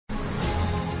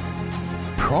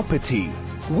Property.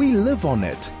 We live on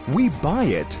it. We buy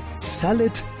it, sell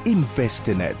it, invest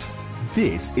in it.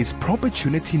 This is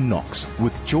Propertunity Knocks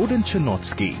with Jordan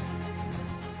Chinotsky.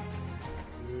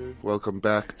 Welcome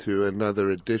back to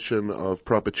another edition of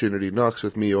Propertunity Knocks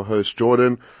with me, your host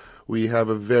Jordan. We have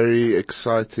a very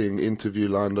exciting interview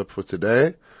lined up for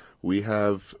today. We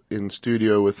have in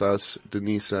studio with us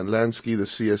Denese Zanlansky, the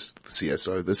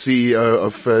CEO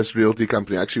of Firzt Realty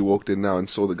Company. I actually walked in now and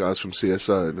saw the guys from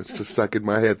CSO and it's just stuck in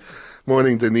my head.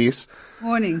 Morning, Denese.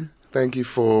 Morning. Thank you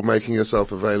for making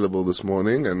yourself available this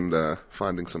morning and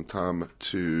finding some time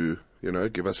to,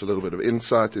 give us a little bit of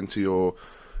insight into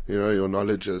your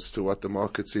knowledge as to what the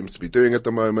market seems to be doing at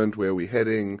the moment, where we're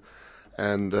heading,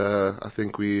 and I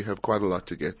think we have quite a lot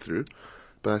to get through.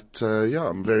 But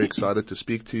I'm very excited to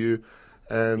speak to you,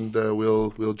 and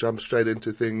we'll jump straight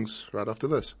into things right after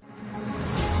this.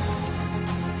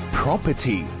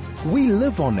 Property. We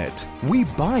live on it. We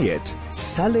buy it,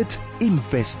 sell it,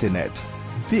 invest in it.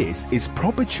 This is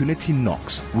Propertunity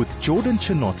Knocks with Jordan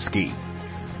Chinotsky.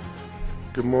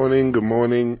 Good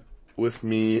morning. With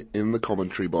me in the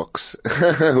commentary box,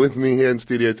 with me here in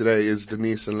studio today is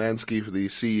Denese Zanlansky, the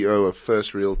CEO of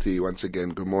Firzt Realty. Once again,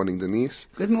 good morning, Denese.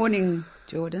 Good morning,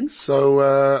 Jordan. So,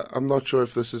 I'm not sure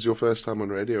if this is your first time on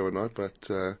radio or not, but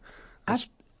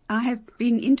I have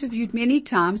been interviewed many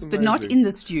times, but not in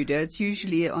the studio. It's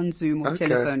usually on Zoom or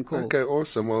telephone call. Okay,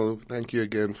 awesome. Well, thank you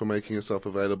again for making yourself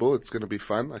available. It's going to be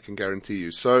fun, I can guarantee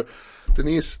you. So,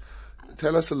 Denese,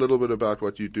 tell us a little bit about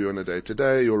what you do on a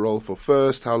day-to-day, your role for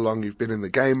Firzt, how long you've been in the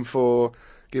game for.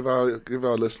 Give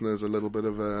our listeners a little bit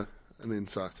of an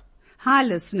insight. Hi,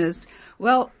 listeners.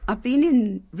 Well, I've been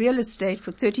in real estate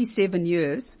for 37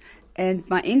 years, and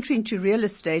my entry into real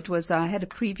estate was I had a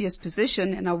previous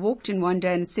position, and I walked in one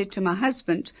day and said to my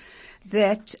husband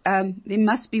that there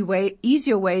must be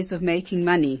easier ways of making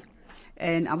money.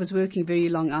 And I was working very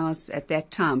long hours at that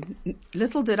time.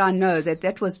 Little did I know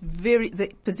that was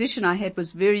the position I had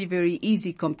was very, very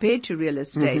easy compared to real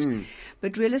estate. Mm-hmm.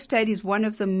 But real estate is one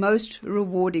of the most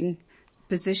rewarding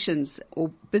positions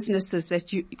or businesses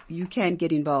that you can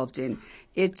get involved in.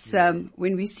 It's,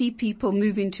 when we see people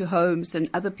move into homes and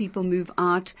other people move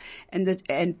out and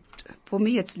for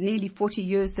me, it's nearly 40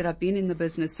 years that I've been in the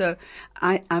business. So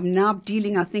I'm now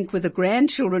dealing, I think, with the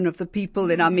grandchildren of the people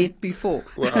that I met before.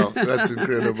 Wow, that's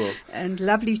incredible. And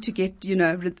lovely to get,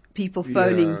 people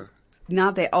phoning. Yeah.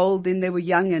 Now they're old, then they were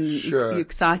young, and you're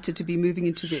excited to be moving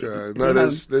into the No,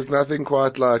 there's nothing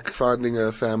quite like finding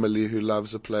a family who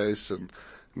loves a place and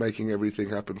making everything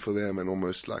happen for them and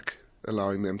almost like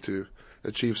allowing them to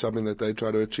achieve something that they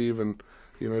try to achieve and,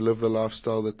 live the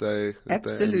lifestyle that they aim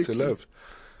to live.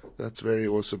 That's very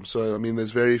awesome. So,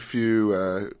 there's very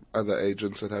few other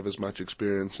agents that have as much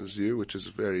experience as you, which is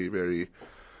very, very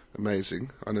amazing.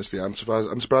 Honestly, I'm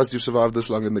surprised you've survived this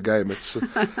long in the game. It's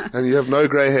and you have no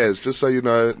grey hairs. Just so you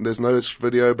know, there's no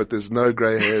video, but there's no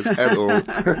grey hairs at all.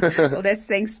 Well, that's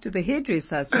thanks to the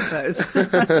hairdresser, I suppose.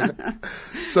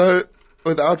 So,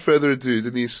 without further ado,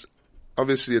 Denese,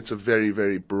 obviously it's a very,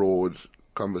 very broad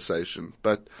conversation,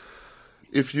 but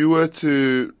if you were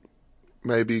to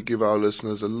maybe give our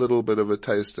listeners a little bit of a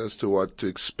taste as to what to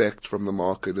expect from the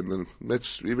market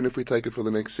even if we take it for the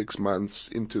next 6 months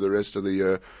into the rest of the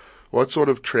year, what sort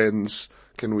of trends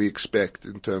can we expect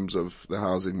in terms of the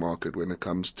housing market when it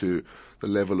comes to the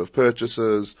level of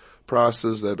purchases,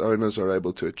 prices that owners are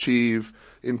able to achieve,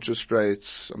 interest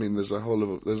rates? There's a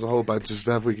whole bunch of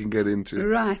stuff we can get into.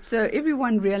 Right. So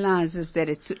everyone realizes that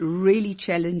it's really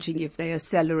challenging if they're a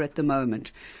seller at the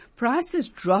moment. Prices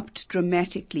dropped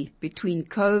dramatically between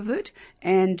COVID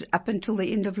and up until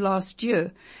the end of last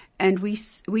year. And we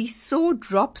saw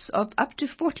drops of up to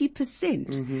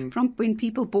 40% from when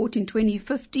people bought in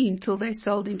 2015 till they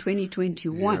sold in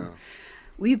 2021. Yeah.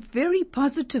 We're very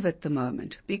positive at the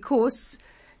moment because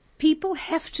people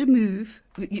have to move.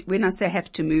 When I say have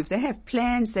to move, they have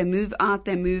plans, they move out,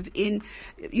 they move in,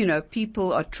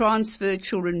 people are transferred,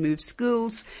 children move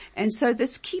schools, and so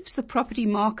this keeps the property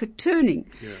market turning.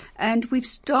 Yeah. And we've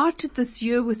started this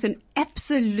year with an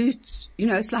absolute,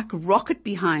 it's like a rocket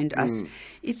behind us.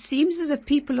 It seems as if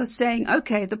people are saying,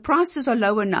 okay, the prices are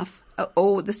low enough,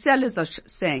 or the sellers are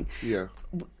saying,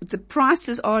 the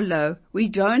prices are low. We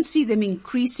don't see them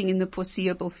increasing in the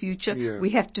foreseeable future. Yeah.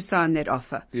 We have to sign that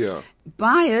offer. Yeah.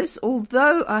 Buyers,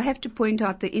 although I have to point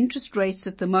out the interest rates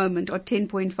at the moment are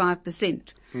 10.5%.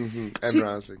 And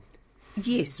rising.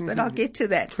 Yes, but I'll get to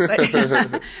that.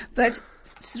 But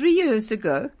 3 years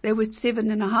ago, they were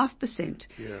 7.5%.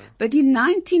 Yeah. But in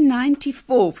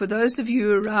 1994, for those of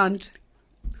you around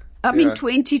I mean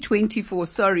 2024,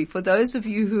 sorry, for those of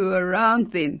you who were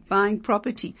around then buying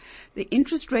property, the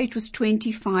interest rate was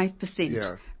 25%.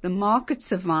 Yeah. The market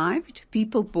survived,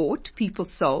 people bought, people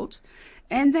sold,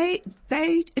 and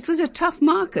it was a tough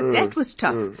market. That was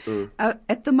tough.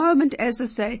 At the moment, as I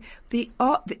say,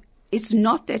 it's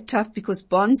not that tough because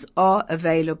bonds are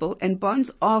available and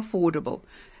bonds are affordable.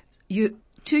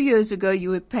 2 years ago, you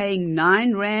were paying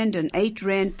 9 rand and 8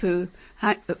 rand per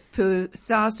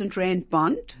 1,000 rand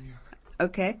bond.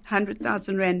 Okay,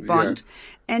 100,000 rand bond.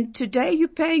 Yeah. And today you're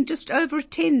paying just over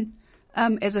 10,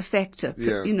 as a factor,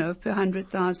 per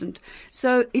 100,000.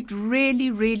 So it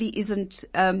really isn't,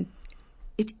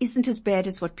 it isn't as bad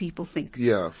as what people think.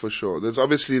 Yeah, for sure. There's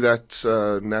obviously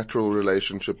that natural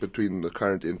relationship between the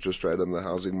current interest rate and the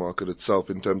housing market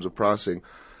itself in terms of pricing.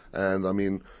 And I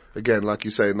mean, again, like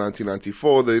you say, in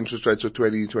 1994, the interest rates were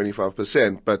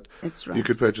 25%, but That's right. You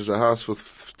could purchase a house for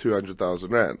 200,000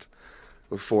 rand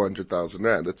or 400,000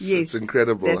 rand. It's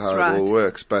incredible how it all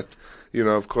works. But,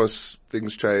 of course,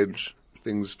 things change.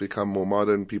 Things become more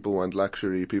modern. People want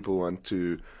luxury. People want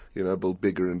to, build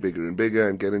bigger and bigger and bigger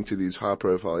and get into these high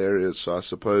profile areas. So I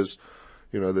suppose,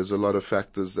 there's a lot of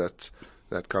factors that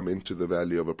come into the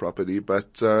value of a property.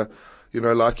 But,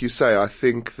 like you say, I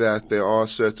think that there are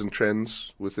certain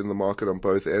trends within the market on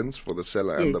both ends for the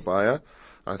seller and the buyer.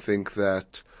 I think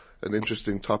that an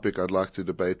interesting topic I'd like to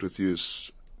debate with you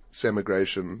is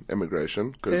immigration,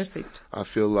 because I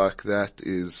feel like that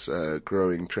is a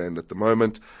growing trend at the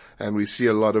moment. And we see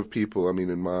a lot of people, I mean,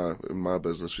 in my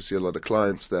business, we see a lot of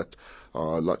clients that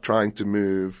are like trying to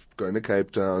move, going to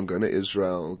Cape Town, going to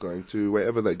Israel, going to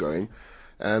wherever they're going.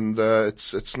 And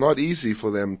it's not easy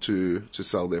for them to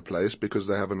sell their place because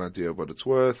they have an idea of what it's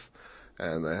worth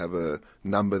and they have a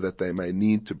number that they may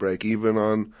need to break even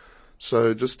on.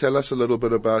 So just tell us a little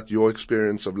bit about your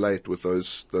experience of late with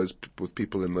with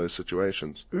people in those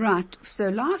situations. Right. So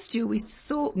last year we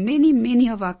saw many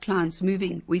of our clients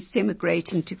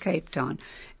emigrating to Cape Town.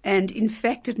 And in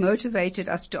fact, it motivated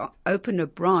us to open a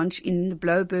branch in the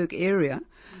Blouberg area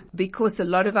because a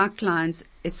lot of our clients,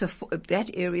 that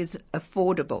area is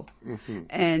affordable. Mm-hmm.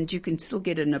 And you can still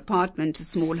get an apartment, a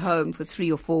small home for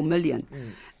 3 or 4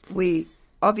 million.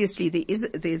 Obviously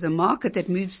there's a market that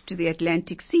moves to the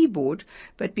Atlantic seaboard,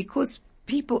 but because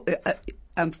people,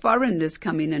 foreigners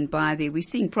come in and buy there, we're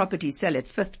seeing properties sell at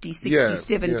 50, 60,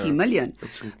 70 million.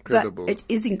 It's incredible. But it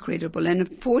is incredible. And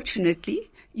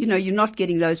unfortunately, you're not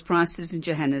getting those prices in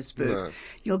Johannesburg. No.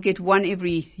 You'll get one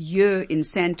every year in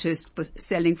Sandhurst for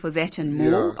selling for that and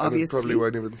more, obviously. And it probably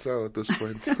won't even sell at this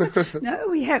point. No,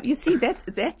 we have. You see,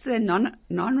 that's a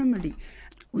non-anomaly.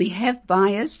 We have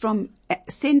buyers from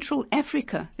Central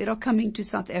Africa that are coming to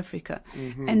South Africa.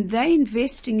 Mm-hmm. And they're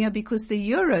investing here because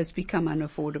the euros become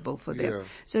unaffordable for them. Yeah.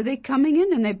 So they're coming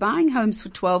in and they're buying homes for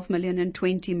 12 million and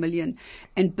 20 million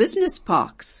and business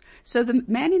parks. So the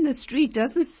man in the street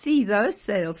doesn't see those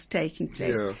sales taking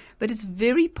place. Yeah. But it's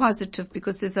very positive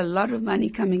because there's a lot of money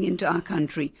coming into our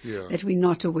country that we're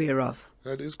not aware of.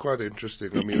 That is quite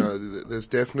interesting. I mean, there's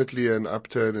definitely an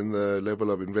upturn in the level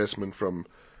of investment from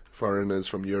foreigners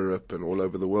from Europe and all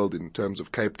over the world. In terms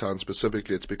of Cape Town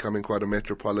specifically, it's becoming quite a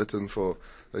metropolitan for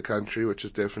the country, which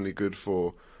is definitely good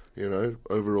for,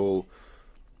 overall,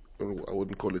 I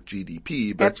wouldn't call it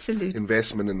GDP, but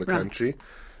investment in the country.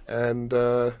 And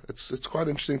it's quite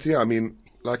interesting to hear. I mean,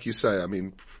 like you say,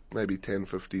 maybe 10,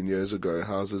 15 years ago,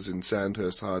 houses in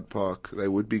Sandhurst, Hyde Park, they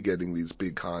would be getting these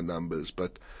big high numbers,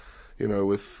 but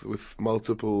with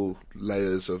multiple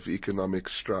layers of economic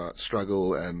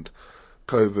struggle and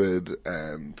COVID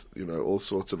and, all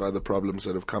sorts of other problems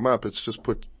that have come up, it's just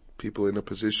put people in a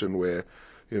position where,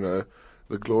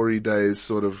 the glory days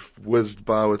sort of whizzed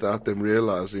by without them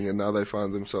realizing, and now they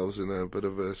find themselves in a bit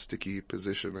of a sticky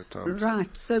position at times. Right.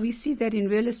 So we see that in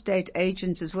real estate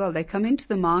agents as well. They come into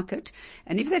the market,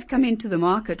 and if they've come into the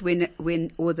market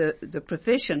or the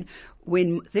profession,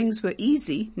 when things were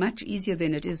easy, much easier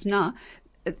than it is now,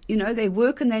 they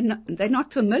work and they're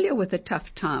not familiar with a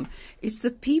tough time. It's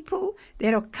the people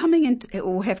that are coming into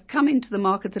or have come into the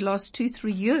market the last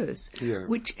 2-3 years,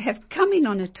 which have come in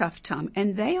on a tough time,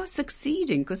 and they are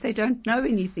succeeding because they don't know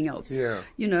anything else. Yeah.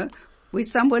 We're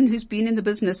someone who's been in the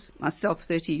business, myself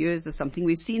 30 years or something.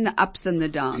 We've seen the ups and the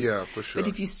downs. Yeah, for sure. But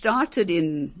if you started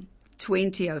in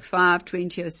 2005,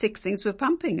 2006, things were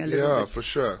pumping a little bit. Yeah, for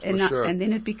sure. And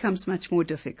then it becomes much more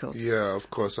difficult. Yeah,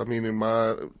 of course. I mean,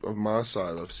 on my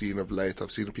side, I've seen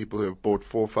people who have bought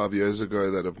 4 or 5 years ago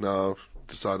that have now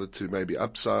decided to maybe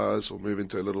upsize or move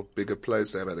into a little bigger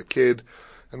place. They've had a kid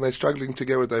and they're struggling to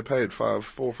get what they paid 4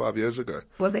 or 5 years ago.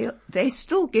 Well, they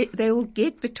will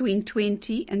get between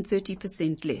 20 and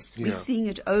 30% less. Yeah. We're seeing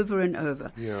it over and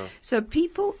over. Yeah. So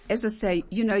people, as I say,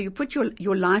 you put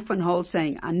your life on hold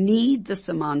saying, I need this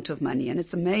amount of money. And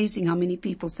it's amazing how many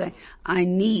people say, I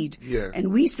need. Yeah.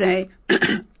 And we say,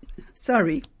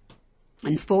 sorry,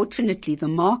 unfortunately, the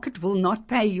market will not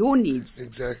pay your needs.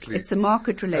 Exactly. It's a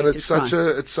market-related And it's price.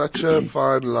 such a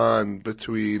fine line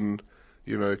between,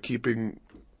 keeping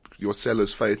your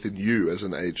seller's faith in you as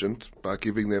an agent by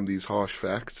giving them these harsh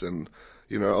facts, and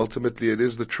ultimately it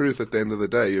is the truth at the end of the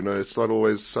day. It's not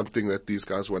always something that these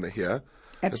guys want to hear.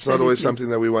 Absolutely. It's not always something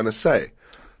that we want to say.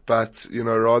 But,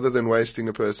 rather than wasting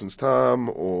a person's time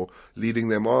or leading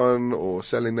them on or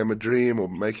selling them a dream or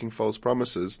making false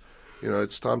promises,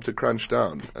 it's time to crunch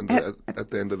down and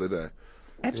at the end of the day.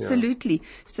 Absolutely. Yeah.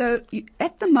 So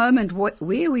at the moment, where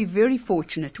we're very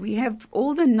fortunate, we have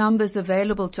all the numbers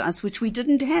available to us, which we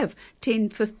didn't have 10,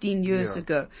 15 years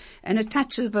ago. And a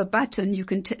touch of a button, you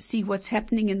can see what's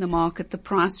happening in the market, the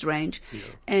price range. Yeah.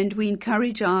 And we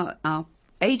encourage our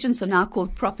agents are now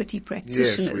called property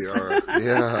practitioners. Yes, we are.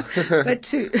 Yeah.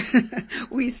 But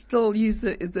we still use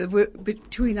the word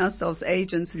between ourselves,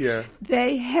 agents. Yeah.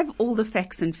 They have all the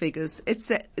facts and figures. It's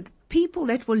the people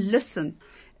that will listen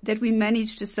that we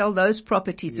manage to sell those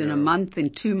properties in a month,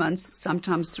 in 2 months,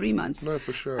 sometimes 3 months. No,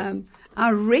 for sure.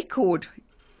 Our record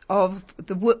of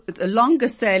the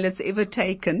longest sale it's ever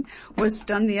taken was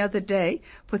done the other day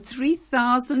for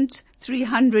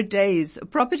 3,300 days. A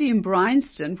property in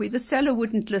Bryanston where the seller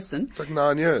wouldn't listen. It's like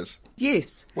 9 years.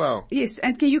 Yes. Wow. Yes,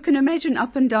 and you can imagine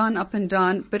up and down.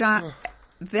 But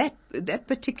that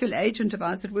particular agent of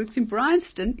ours that works in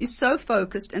Bryanston is so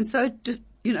focused and so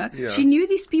she knew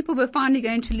these people were finally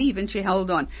going to leave and she held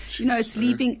on. It's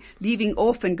leaving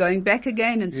off and going back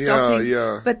again and stopping.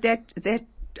 Yeah. But that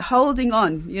holding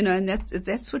on, and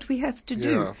that's what we have to do.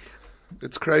 Yeah.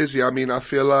 It's crazy. I mean, I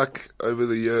feel like over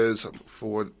the years,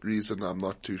 for what reason, I'm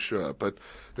not too sure, but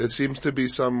there seems to be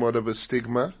somewhat of a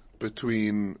stigma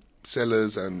between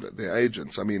sellers and their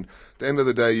agents. I mean, at the end of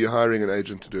the day, you're hiring an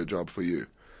agent to do a job for you.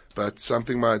 But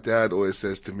something my dad always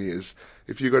says to me is,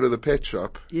 if you go to the pet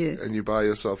shop and you buy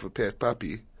yourself a pet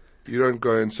puppy, you don't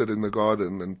go and sit in the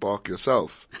garden and bark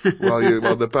yourself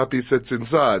while the puppy sits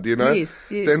inside, Yes. At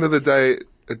the end of the day,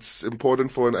 it's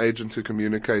important for an agent to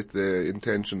communicate their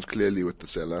intentions clearly with the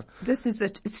seller. This is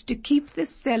it. It's to keep the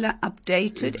seller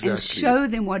updated and show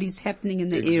them what is happening in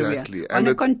the area on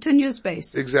a continuous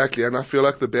basis. Exactly. And I feel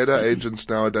like the better agents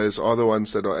nowadays are the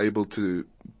ones that are able to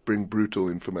bring brutal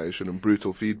information and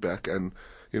brutal feedback and,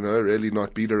 really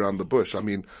not beat around the bush. I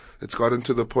mean, it's gotten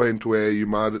to the point where you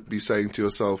might be saying to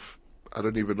yourself, I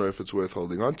don't even know if it's worth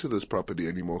holding on to this property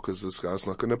anymore because this guy's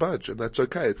not going to budge, and that's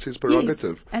okay. It's his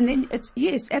prerogative. Yes. And then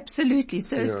absolutely.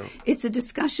 So it's a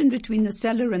discussion between the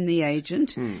seller and the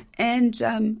agent,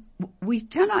 and we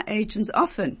tell our agents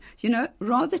often,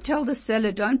 rather tell the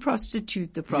seller, don't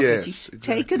prostitute the property, yes, exactly.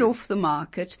 Take it off the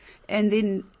market, and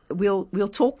then we'll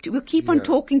keep on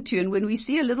talking to you, and when we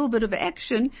see a little bit of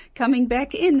action coming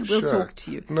back in, we'll talk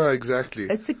to you. No, exactly.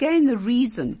 It's again the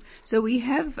reason. So we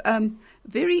have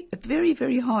very, very,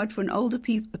 very hard for an older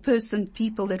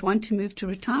people that want to move to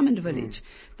retirement village.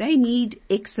 They need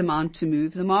X amount to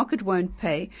move. The market won't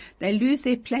pay. They lose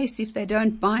their place if they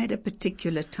don't buy at a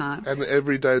particular time. And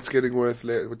every day it's getting worth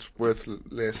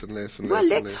less and less. Well,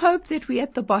 let's hope that we're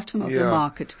at the bottom of the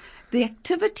market. The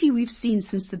activity we've seen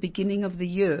since the beginning of the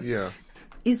year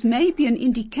is maybe an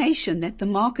indication that the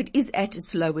market is at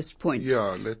its lowest point.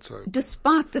 Yeah, let's hope.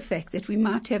 Despite the fact that we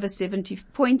might have a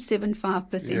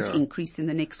 0.75% increase in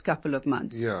the next couple of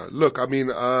months. Yeah, look, I mean,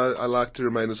 I like to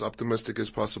remain as optimistic as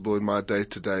possible in my day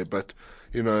to day, but,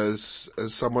 as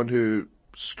someone who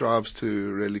strives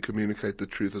to really communicate the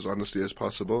truth as honestly as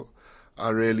possible, I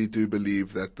really do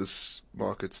believe that this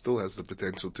market still has the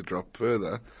potential to drop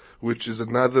further, which is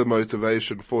another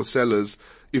motivation for sellers,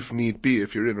 if need be,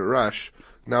 if you're in a rush.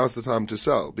 Now's the time to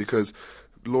sell, because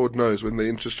Lord knows when the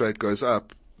interest rate goes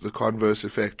up, the converse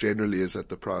effect generally is that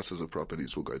the prices of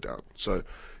properties will go down. So,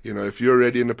 if you're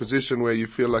already in a position where you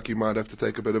feel like you might have to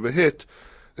take a bit of a hit,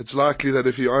 it's likely that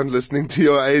if you aren't listening to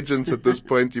your agents at this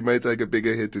point, you may take a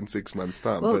bigger hit in 6 months'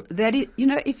 time. Well, that is,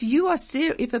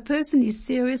 if a person is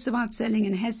serious about selling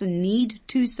and has the need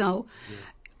to sell,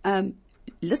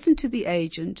 listen to the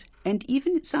agent, And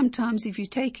even sometimes if you're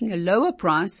taking a lower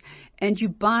price and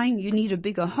you need a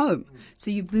bigger home,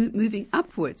 so you're moving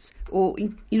upwards or,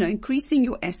 increasing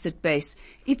your asset base,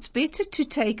 it's better to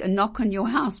take a knock on your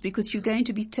house because you're going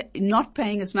to be not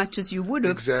paying as much as you would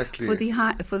have Exactly.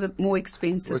 for the more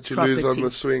expensive What you property. lose on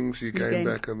the swings, you gain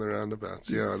back on the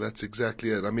roundabouts. Yeah, that's exactly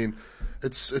it. I mean,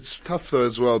 it's tough though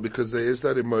as well because there is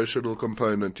that emotional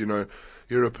component.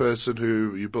 You're a person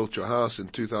who, you built your house in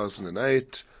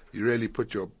 2008. You really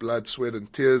put your blood, sweat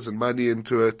and tears and money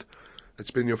into it.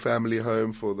 It's been your family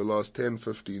home for the last 10,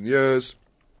 15 years.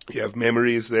 You have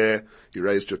memories there. You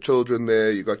raised your children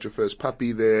there. You got your first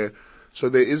puppy there. So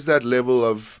there is that level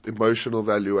of emotional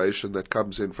valuation that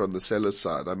comes in from the seller's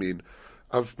side. I mean,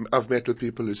 I've met with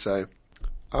people who say,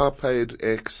 I paid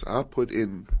X, I put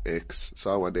in X,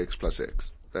 so I want X plus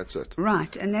X. That's it.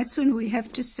 Right. And that's when we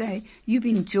have to say, you've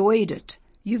enjoyed it.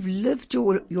 You've lived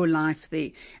your life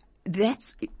there.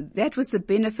 That was the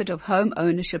benefit of home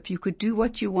ownership. You could do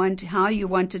what you want, how you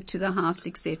wanted to the house,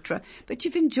 etc. But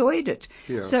you've enjoyed it.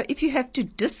 Yeah. So if you have to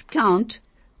discount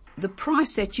the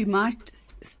price that you might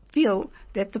feel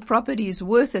that the property is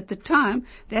worth at the time,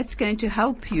 that's going to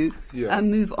help you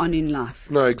move on in life.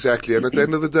 No, exactly. And at the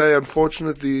end of the day,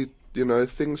 unfortunately,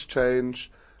 things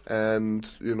change and,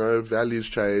 values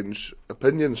change,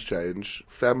 opinions change,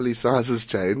 family sizes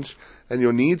change, and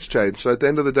your needs change. So at the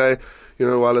end of the day,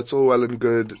 while it's all well and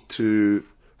good to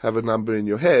have a number in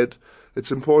your head, it's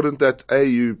important that A,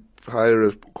 you hire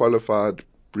a qualified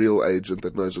real agent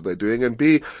that knows what they're doing, and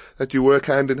B, that you work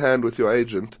hand in hand with your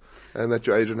agent and that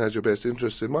your agent has your best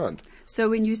interests in mind. So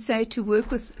when you say to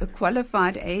work with a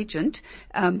qualified agent,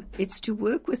 it's to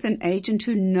work with an agent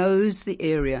who knows the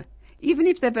area. Even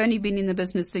if they've only been in the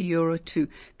business a year or two,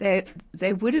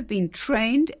 they would have been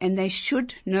trained and they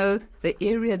should know the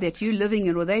area that you're living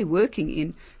in or they're working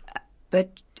in, but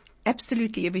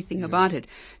absolutely everything about it.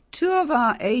 2 of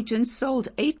our agents sold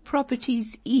 8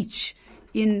 properties each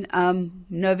in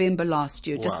November last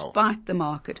year, despite the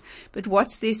market. But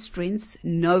what's their strengths?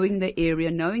 Knowing the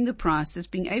area, knowing the prices,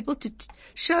 being able to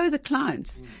show the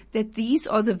clients that these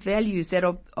are the values that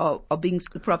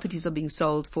the properties are being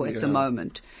sold for at the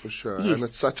moment. For sure. Yes. And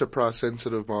it's such a price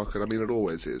sensitive market. I mean, it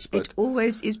always is. But it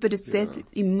always is, but it's that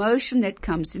emotion that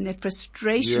comes in, that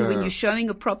frustration when you're showing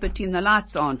a property and the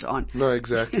lights aren't on. No,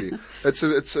 exactly.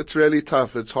 It's really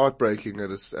tough. It's heartbreaking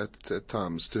at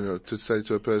times to say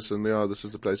to a person, this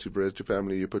is the place you've raised your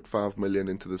family, you put 5 million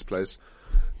into this place,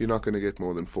 you're not going to get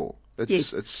more than 4.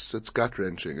 It's gut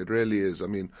wrenching. It really is. I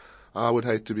mean, I would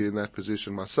hate to be in that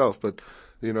position myself, but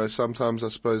sometimes I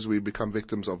suppose we become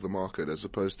victims of the market as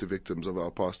opposed to victims of our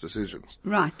past decisions.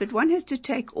 Right, but one has to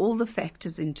take all the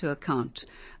factors into account.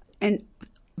 And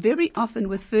very often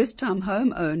with first-time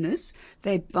homeowners,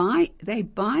 they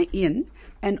buy in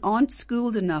and aren't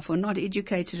schooled enough or not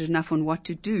educated enough on what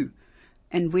to do.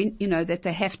 And when, that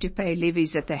they have to pay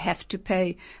levies, that they have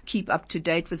to keep up to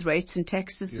date with rates and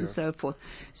taxes and so forth.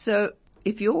 So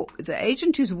if the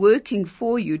agent who's working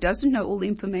for you doesn't know all the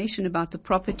information about the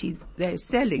property they're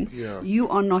selling, you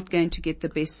are not going to get the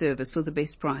best service or the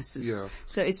best prices. Yeah.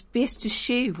 So it's best to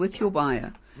share with your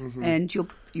buyer and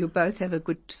you'll both have a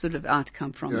good sort of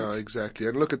outcome from it. Yeah, exactly.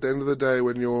 And look, at the end of the day,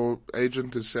 when your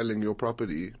agent is selling your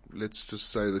property, let's just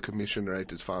say the commission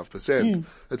rate is 5%.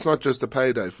 It's not just a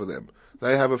payday for them.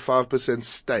 They have a 5%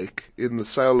 stake in the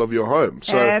sale of your home.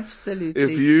 So absolutely.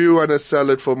 If you want to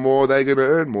sell it for more, they're going to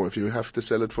earn more. If you have to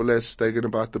sell it for less, they're going to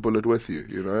bite the bullet with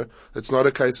you, It's not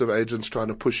a case of agents trying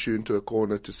to push you into a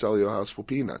corner to sell your house for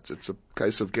peanuts. It's a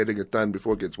case of getting it done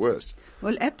before it gets worse.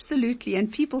 Well, absolutely.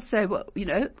 And people say, well,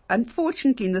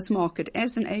 unfortunately in this market,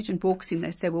 as an agent walks in,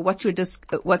 they say, well, what's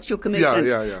your commission?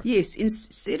 Yeah. Yes,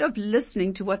 instead of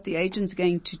listening to what the agent's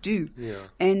going to do. Yeah.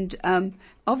 And,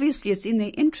 obviously it's in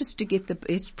their interest to get the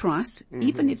best price,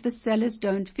 even if the sellers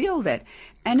don't feel that.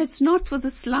 And it's not for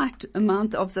the slight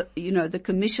amount of the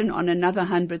commission on another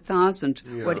 100,000,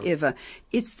 whatever.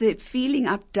 It's the feeling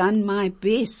I've done my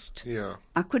best. Yeah.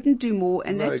 I couldn't do more.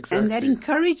 And exactly. that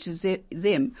encourages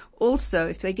them. Also,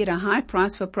 if they get a high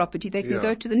price for property, they can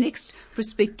go to the next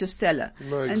prospective seller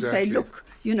and say, look,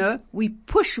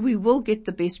 we will get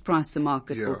the best price the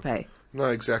market will pay. No,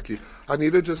 exactly. I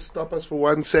need to just stop us for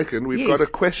 1 second. We've got a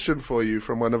question for you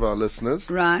from one of our listeners.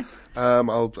 Right.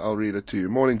 I'll read it to you.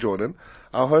 Morning, Jordan.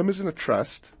 Our home is in a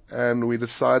trust and we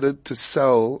decided to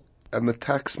sell and the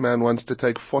tax man wants to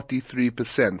take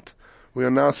 43%. We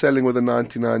are now selling with a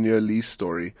 99-year lease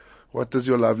story. What does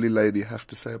your lovely lady have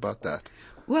to say about that?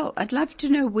 Well, I'd love to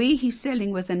know where he's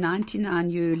selling with a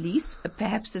 99-year lease.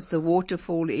 Perhaps it's the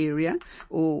Waterfall area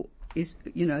or is,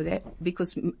 that,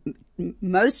 because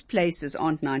most places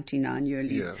aren't 99-year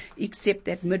lease, except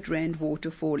that Midrand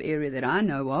waterfall area that I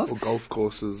know of. Or golf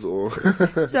courses or...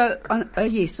 So,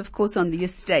 yes, of course, on the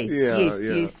estates.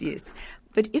 Yes.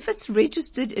 But if it's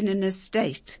registered in an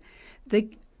estate,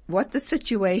 what the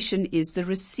situation is, the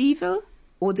receiver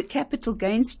or the capital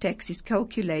gains tax is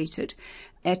calculated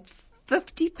at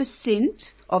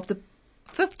 50% of the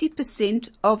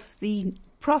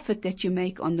profit that you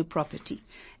make on the property.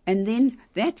 And then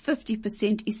that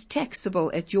 50% is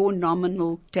taxable at your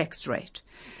nominal tax rate.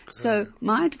 Okay. So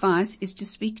my advice is to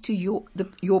speak to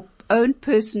your own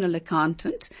personal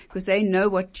accountant, because they know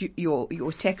what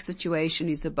your tax situation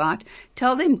is about.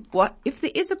 Tell them what, if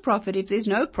there is a profit, if there's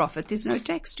no profit, there's no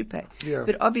tax to pay. Yeah.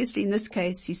 But obviously in this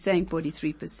case, he's saying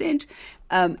 43%,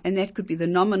 and that could be the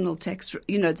nominal tax,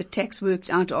 the tax worked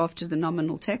out after the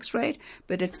nominal tax rate,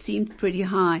 but it seemed pretty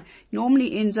high.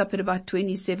 Normally ends up at about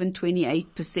 27,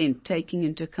 28%, taking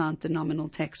into account the nominal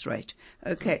tax rate.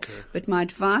 Okay. But my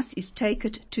advice is take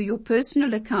it to your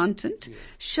personal accountant,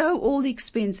 show all the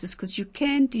expenses, because you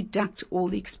can deduct all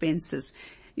the expenses,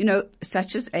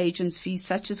 such as agents' fees,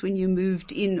 such as when you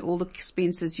moved in, all the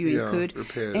expenses you incurred.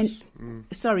 Repairs.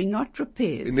 Sorry, not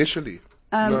repairs. Initially?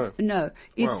 No.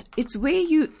 It's where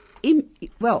you,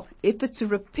 if it's a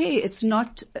repair, it's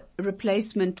not a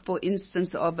replacement, for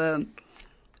instance, of a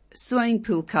swimming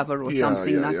pool cover or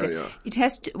something like that. Yeah. It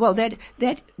has to,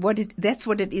 that's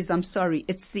what it is. I'm sorry.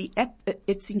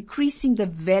 It's increasing the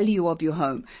value of your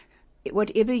home.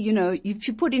 Whatever, if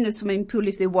you put in a swimming pool,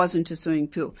 if there wasn't a swimming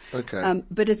pool. Okay.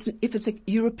 But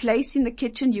you're replacing the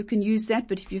kitchen, you can use that,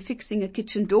 but if you're fixing a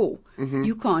kitchen door,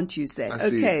 you can't use that.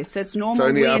 Okay. So it's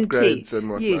normal wear and tear. Upgrades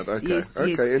and whatnot. Yes.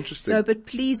 Interesting. So, but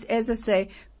please, as I say,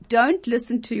 don't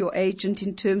listen to your agent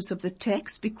in terms of the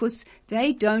tax, because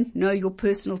they don't know your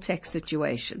personal tax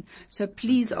situation. So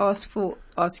please ask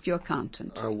your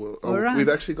accountant. I will. All right. We've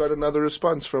actually got another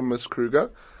response from Ms. Kruger.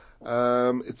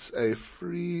 It's a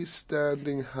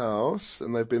freestanding house,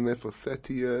 and they've been there for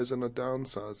 30 years and are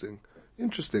downsizing.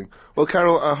 Interesting. Well,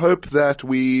 Carol, I hope that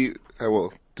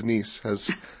Denise has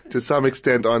to some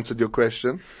extent answered your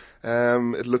question.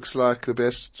 It looks like the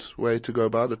best way to go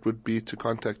about it would be to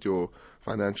contact your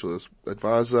financial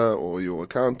advisor or your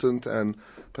accountant and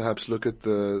perhaps look at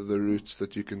the routes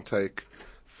that you can take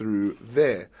through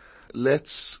there.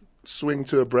 Let's swing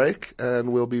to a break,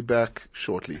 and we'll be back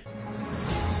shortly.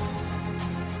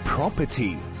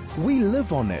 Property. We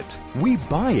live on it. We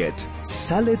buy it,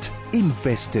 sell it,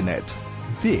 invest in it.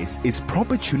 This is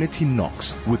Propertunity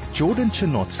Knocks with Jordan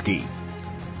Chinotsky.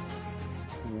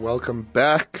 Welcome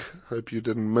back. Hope you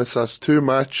didn't miss us too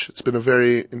much. It's been a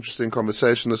very interesting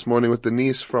conversation this morning with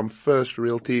Denese from Firzt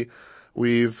Realty.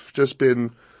 We've just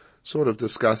been sort of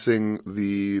discussing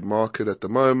the market at the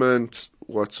moment,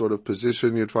 what sort of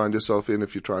position you'd find yourself in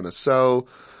if you're trying to sell,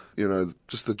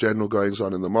 just the general goings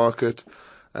on in the market.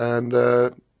 And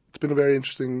it's been a very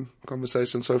interesting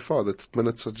conversation so far. The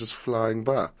minutes are just flying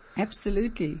by.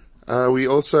 Absolutely. We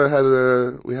also had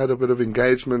a bit of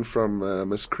engagement from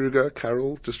Ms. Kruger,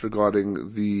 Carol, just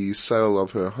regarding the sale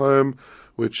of her home,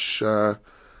 which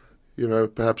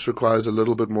perhaps requires a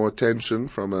little bit more attention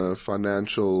from a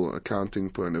financial accounting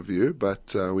point of view.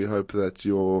 But we hope that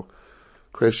your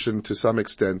question to some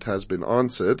extent has been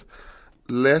answered.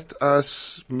 Let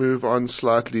us move on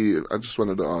slightly. I just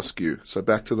wanted to ask you, so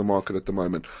back to the market at the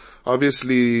moment.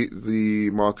 Obviously,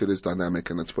 the market is dynamic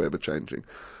and it's forever changing.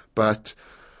 But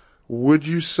would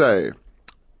you say,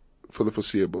 for the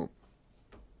foreseeable,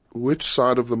 which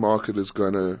side of the market is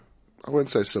going to, I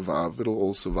won't say survive, it'll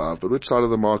all survive, but which side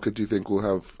of the market do you think will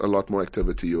have a lot more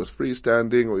activity? Your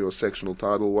freestanding or your sectional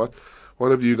title? What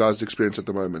have you guys experienced at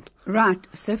the moment? Right.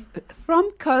 So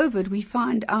from COVID, we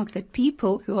find out that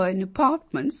people who are in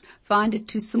apartments find it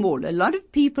too small. A lot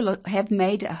of people have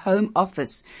made a home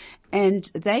office, and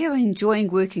they are enjoying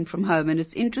working from home. And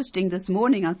it's interesting, this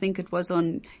morning, I think it was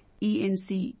on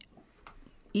ENC3.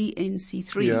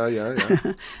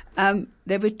 Yeah.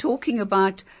 They were talking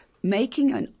about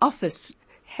making an office,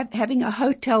 having a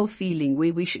hotel feeling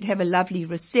where we should have a lovely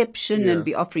reception and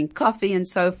be offering coffee and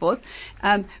so forth,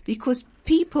 because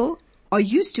people are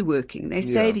used to working. They're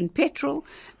saving petrol,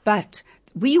 but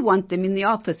we want them in the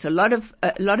office. A lot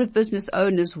of business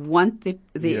owners want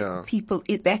their people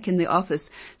back in the office.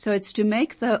 So it's to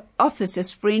make the office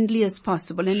as friendly as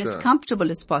possible and as comfortable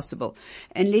as possible,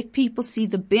 and let people see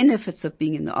the benefits of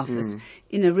being in the office.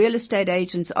 In a real estate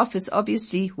agent's office,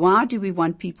 obviously, why do we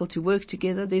want people to work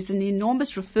together? There's an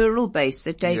enormous referral base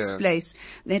that takes place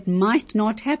that might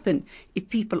not happen if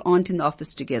people aren't in the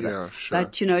office together.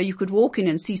 But, you could walk in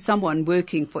and see someone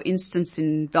working, for instance,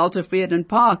 in Walter Vreden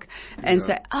Park, and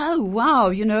and say, oh wow,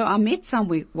 I met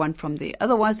someone from there.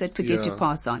 Otherwise they'd forget to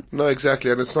pass on. No,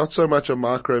 exactly. And it's not so much a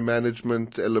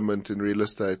micromanagement element in real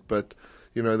estate, but,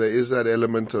 there is that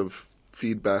element of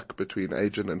feedback between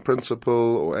agent and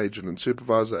principal, or agent and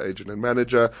supervisor, agent and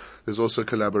manager. There's also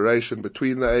collaboration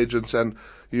between the agents, and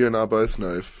you and I both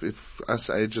know if us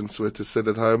agents were to sit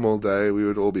at home all day, we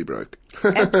would all be broke.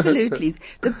 Absolutely.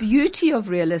 The beauty of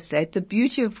real estate, the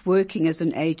beauty of working as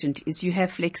an agent is you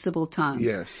have flexible times.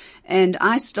 Yes. And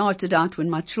I started out when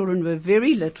my children were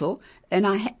very little, and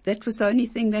that was the only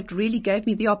thing that really gave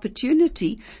me the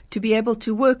opportunity to be able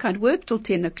to work. I'd work till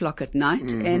 10 o'clock at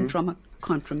night, and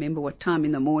can't remember what time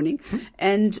in the morning,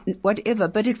 and whatever,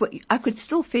 but I could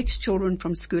still fetch children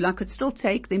from school. I could still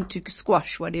take them to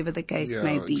squash, whatever the case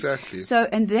may be. Exactly. So,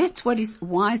 and that's why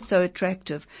it's so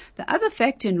attractive. The other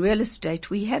factor in real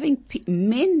estate, we're having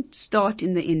men start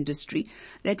in the industry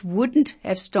that wouldn't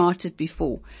have started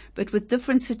before, but with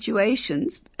different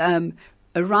situations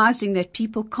arising that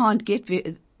people can't get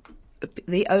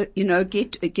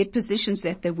get positions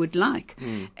that they would like.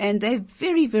 And they're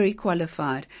very, very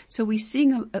qualified. So we're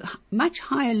seeing a much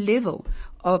higher level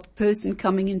of person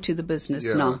coming into the business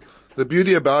now. The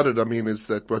beauty about it, is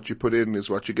that what you put in is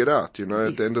what you get out.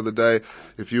 At the end of the day,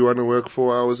 if you want to work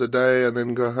 4 hours a day and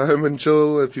then go home and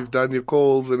chill, if you've done your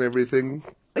calls and everything,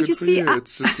 good for you.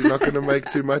 It's just you're not going to make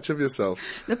too much of yourself.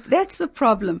 That's the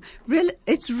problem.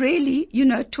 It's really,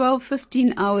 12,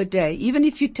 15 hour day, even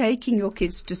if you're taking your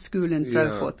kids to school and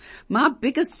so forth. My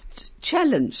biggest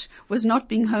challenge was not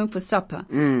being home for supper.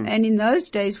 And in those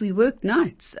days we worked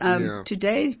nights.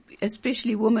 Today,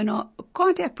 especially women are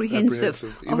quite apprehensive.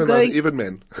 Even men. Even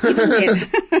men.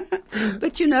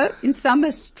 But in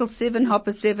summer till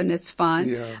 7:30, it's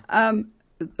fine.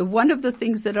 One of the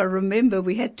things that I remember,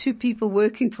 we had 2 people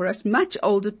working for us, much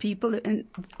older people, and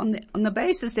on the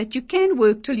basis that you can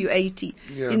work till you're 80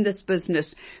 in this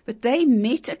business. But they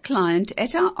met a client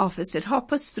at our office at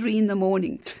 3:30 in the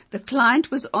morning. The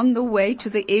client was on the way to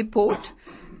the airport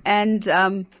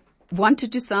and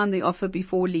wanted to sign the offer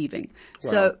before leaving.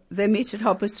 Wow. So they met at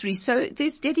 3:30. So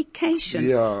there's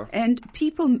dedication. And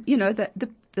people,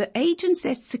 the agents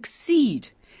that succeed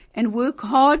and work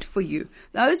hard for you,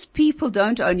 those people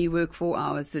don't only work 4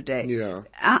 hours a day.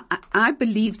 I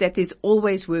believe that there's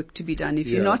always work to be done. If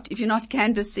you're not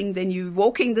canvassing, then you're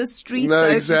walking the streets,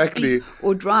 to speak,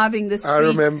 or driving the streets. I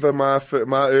remember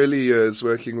my early years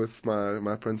working with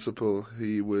my principal.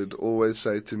 He would always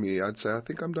say to me, I'd say, I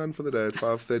think I'm done for the day at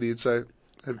 5:30. He'd say,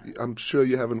 I'm sure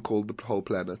you haven't called the whole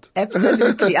planet.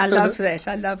 Absolutely. I love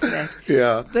that.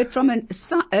 Yeah. But from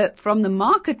the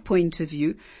market point of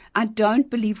view, I don't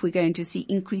believe we're going to see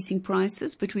increasing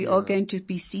prices, but we are going to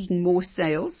be seeing more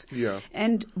sales.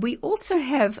 And we also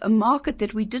have a market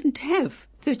that we didn't have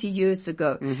 30 years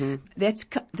ago.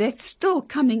 That's still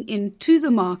coming into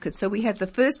the market. So we have the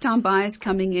first time buyers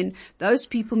coming in, those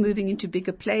people moving into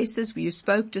bigger places. You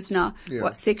spoke just now,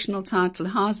 sectional title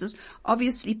houses.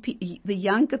 Obviously the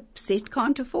younger set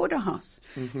can't afford a house.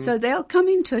 So they'll come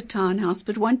into a townhouse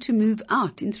but want to move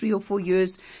out in 3 or 4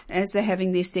 years as they're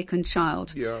having their second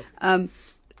child.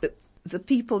 The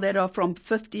people that are from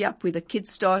 50 up, where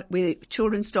the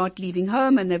children start leaving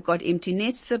home and they've got empty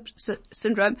nest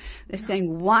syndrome, they're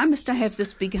saying, why must I have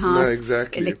this big house? No,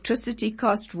 exactly. Electricity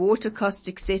cost, water cost,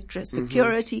 etc.,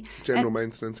 security. General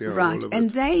maintenance, right.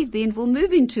 And they then will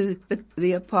move into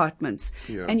the apartments.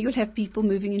 And you'll have people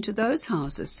moving into those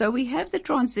houses. So we have the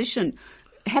transition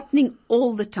happening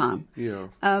all the time.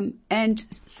 And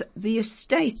the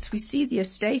estates, we see the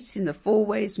estates in the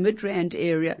Fourways, Midrand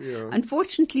area.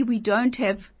 Unfortunately, we don't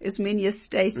have as many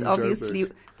estates,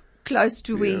 obviously, close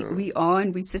to where we are,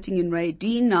 and we're sitting in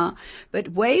Radine now. But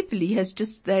Waverley has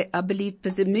I believe,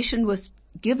 permission was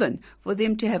given for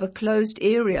them to have a closed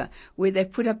area where they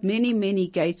put up many, many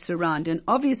gates around. And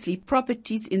obviously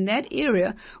properties in that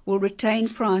area will retain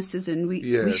prices, and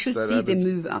we should see them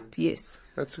move up. Yes.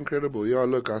 That's incredible.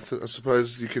 Look, I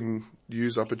suppose you can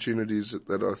use opportunities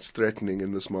that are threatening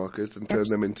in this market and turn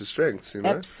them into strengths,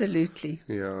 Absolutely.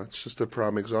 It's just a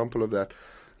prime example of that.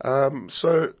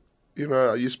 So,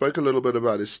 you spoke a little bit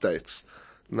about estates.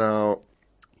 Now,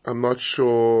 I'm not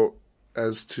sure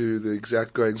as to the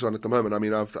exact goings on at the moment.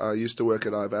 I used to work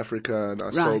at Ive Africa and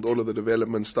I sold all of the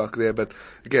development stock there, but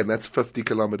again, that's 50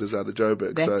 kilometers out of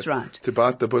Joburg. That's right. To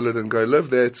bite the bullet and go live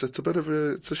there, it's a bit of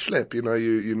it's a schlep,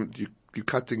 you're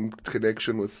cutting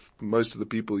connection with most of the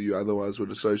people you otherwise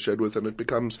would associate with, and it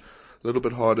becomes a little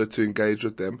bit harder to engage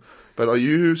with them. But are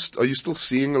you still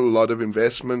seeing a lot of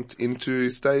investment into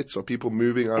estates? Are people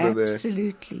moving out of there?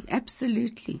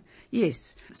 Absolutely.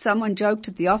 Yes. Someone joked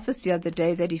at the office the other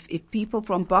day that if people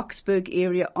from Boksburg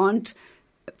area aren't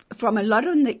from a lot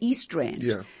on the East Rand.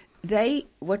 Yeah. They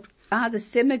what either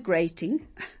semigrating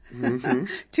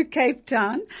to Cape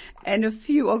Town, and a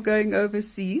few are going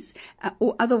overseas,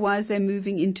 or otherwise they're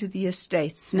moving into the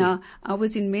estates. Now, I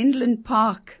was in Menlyn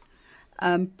Park,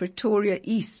 Pretoria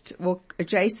East, or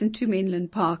adjacent to Menlyn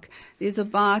Park. There's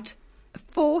about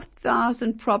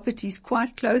 4,000 properties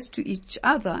quite close to each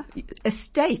other,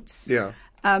 estates. Yeah.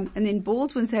 And then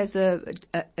Baldwin's has an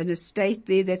estate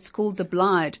there that's called the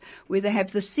Blyde, where they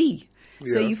have the sea.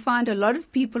 So Yeah. you find a lot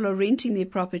of people are renting their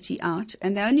property out,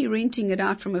 and they're only renting it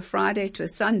out from a Friday to a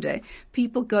Sunday.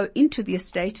 People go into the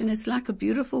estate, and it's like a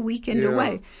beautiful weekend Yeah.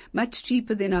 away. Much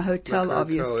cheaper than a hotel, Like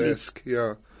obviously. hotel-esque,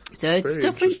 yeah. So it's Very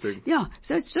different. interesting. Yeah.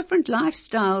 So it's different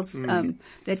lifestyles,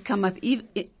 that come up.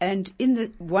 And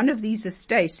in one of these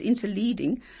estates,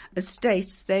 interleading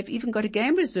estates, they've even got a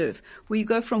game reserve where you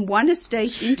go from one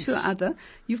estate into other.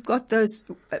 You've got those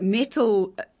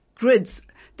metal grids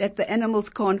that the animals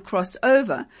can't cross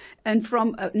over. And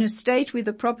from an estate where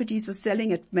the properties are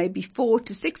selling at maybe 4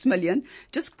 to 6 million,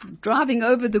 just driving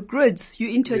over the grids,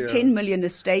 you're into a 10 million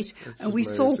estate. That's and we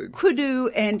saw amazing. kudu,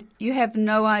 and you have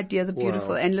no idea the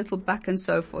beautiful, Wow. and little buck and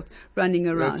so forth running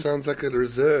around. That sounds like a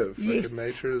reserve, Yes. like a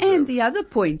nature reserve. And the other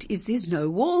point is there's no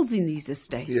walls in these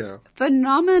estates. Yeah.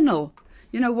 Phenomenal.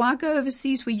 You know, why go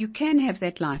overseas where you can have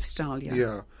that lifestyle?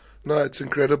 Yeah. No, it's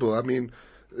incredible. I mean,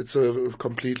 it's a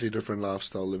completely different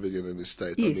lifestyle living in an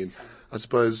estate. I Yes. mean, I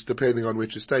suppose depending on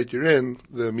which estate you're in,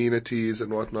 the amenities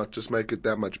and whatnot just make it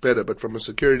that much better. But from a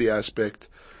security aspect,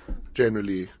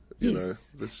 generally, you know,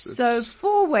 So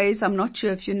Fourways, I'm not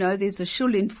sure if you know, there's a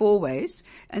shul in Fourways,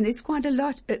 and there's quite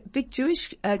a big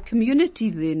Jewish community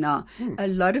there now. A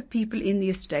lot of people in the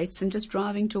estates and just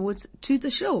driving to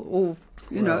the shul, or,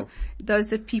 you know,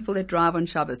 those are people that drive on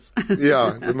Shabbos.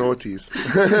 yeah, the naughties.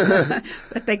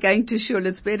 But they're going to shul.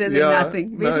 It's better than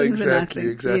nothing. Better than nothing.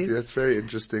 Exactly. Yes. That's very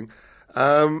interesting.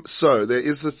 So there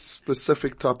is a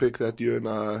specific topic that you and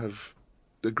I have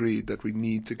agreed that we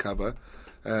need to cover,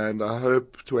 and I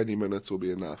hope 20 minutes will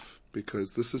be enough,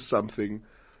 because this is something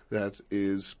that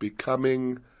is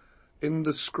becoming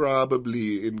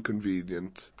indescribably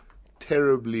inconvenient,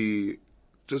 terribly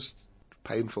just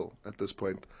painful at this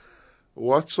point.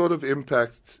 What sort of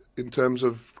impact in terms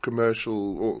of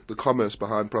commercial, or the commerce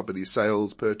behind property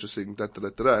sales, purchasing,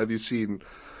 have you seen?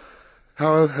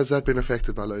 How has that been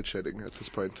affected by load shedding at this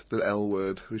point? The L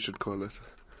word, we should call it.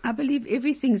 I believe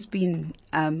everything's been,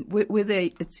 whether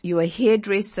it's you're a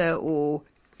hairdresser or,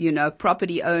 you know,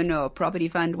 property owner or property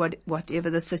fund, whatever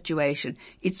the situation,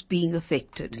 it's being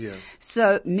affected. Yeah.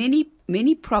 So many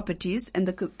properties, and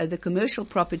the commercial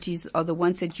properties are the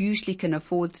ones that usually can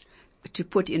afford to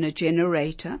put in a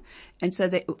generator. And so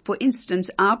for instance,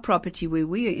 our property where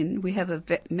we're in, we have a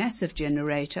massive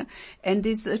generator, and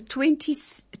there's a 20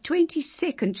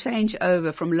 second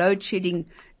changeover from load shedding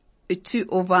to,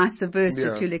 or vice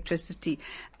versa, to electricity.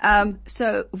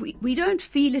 So we don't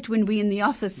feel it when we're in the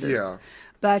offices. Yeah.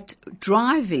 But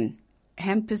driving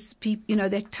hampers people, you know,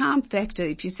 that time factor.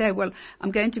 If you say, well,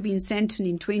 I'm going to be in Sandton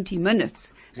in 20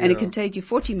 minutes, and it can take you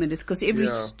 40 minutes because every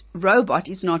robot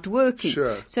is not working.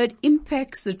 Sure. So it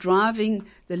impacts the driving,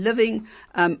 the living.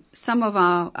 Some of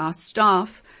our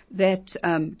staff that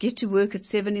get to work at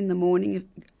 7 a.m.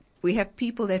 We have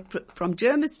people that from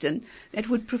Germiston that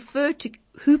prefer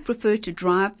to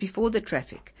drive before the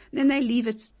traffic. Then they leave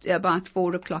at about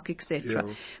 4 o'clock, etc.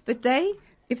 Yeah. But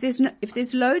if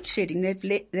there's load shedding,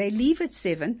 they leave at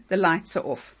 7. The lights are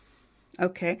off.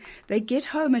 Okay. They get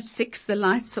home at 6. The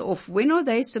lights are off. When are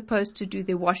they supposed to do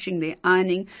their washing, their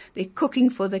ironing, their cooking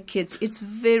for the kids? It's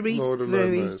very,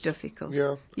 very difficult.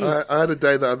 Yeah. Yes. I had a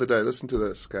day the other day. Listen to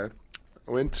this, okay?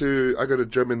 I go to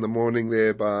gym in the morning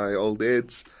there by Old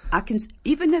Ed's.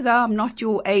 Even though I'm not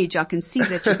your age, I can see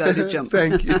that you go to gym.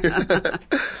 Thank you.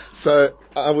 So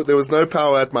there was no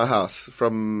power at my house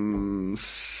from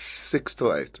 6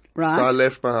 till 8. Right. So I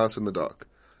left my house in the dark.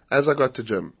 As I got to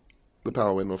gym, the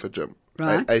power went off at gym.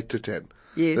 Right. 8 to 10.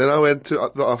 Yes. Then I went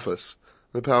to the office.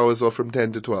 The power was off from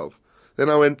 10 to 12. Then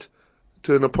I went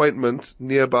to an appointment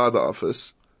nearby the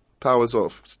office. Power was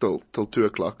off still till 2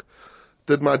 o'clock.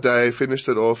 Did my day, finished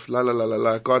it off,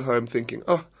 got home thinking,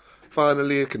 oh,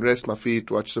 finally I can rest my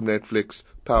feet, watch some Netflix.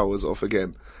 Power was off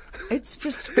again. It's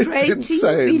frustrating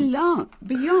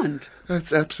beyond.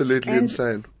 That's absolutely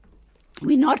insane.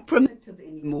 We're not primitive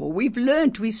anymore. We've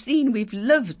learned, we've seen, we've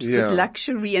lived with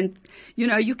luxury, and, you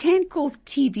know, you can call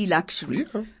TV luxury.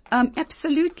 Yeah.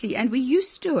 Absolutely. And we're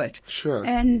used to it. Sure.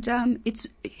 And,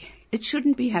 it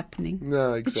shouldn't be happening.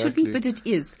 No, exactly. It shouldn't, but it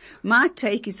is. My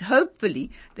take is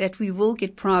hopefully that we will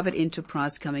get private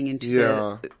enterprise coming into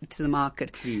the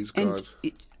market. Please, God.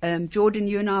 And, Jordan,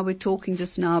 you and I were talking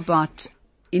just now about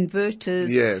inverters.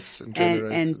 Yes, and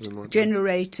generators and whatnot.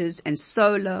 generators and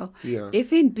solar. Yeah.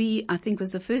 FNB, I think,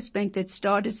 was the first bank that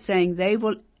started saying they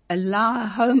will allow a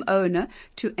homeowner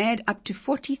to add up to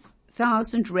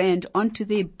 40,000 Rand onto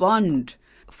their bond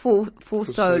for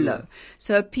solar.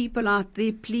 So people out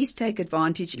there, please take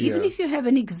advantage. Even if you have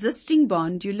an existing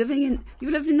bond, you lived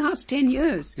in the house 10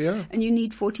 years, and you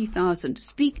need 40,000.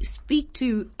 Speak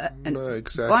to a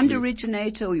bond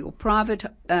originator or your private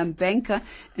banker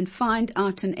and find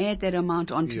out and add that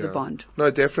amount onto the bond. No,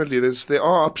 definitely. There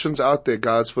are options out there,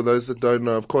 guys. For those that don't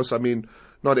know, of course, I mean,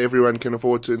 not everyone can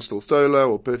afford to install solar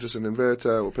or purchase an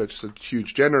inverter or purchase a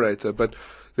huge generator, but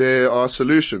there are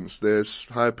solutions. There's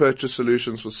hire purchase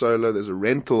solutions for solar. There's a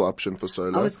rental option for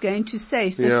solar. I was going to say,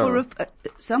 so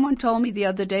someone told me the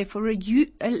other day, for a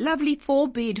lovely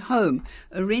 4-bed home,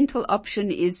 a rental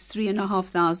option is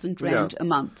 3,500 Rand a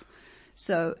month.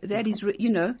 So that is,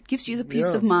 gives you the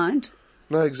peace of mind.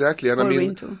 No, exactly. And I mean,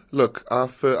 rental. Look,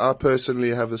 I personally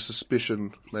have a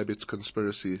suspicion, maybe it's a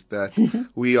conspiracy, that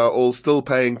we are all still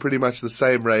paying pretty much the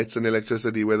same rates in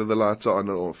electricity, whether the lights are on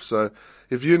or off. So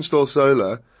if you install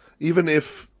solar, even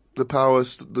if the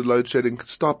load shedding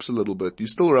stops a little bit, you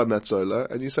still run that solar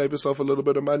and you save yourself a little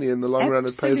bit of money. In the long run,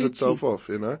 it pays itself off,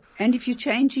 And if you're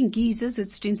changing geysers,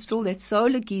 it's to install that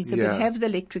solar geyser, but have the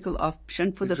electrical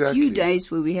option for the few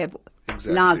days where we have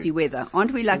lousy weather.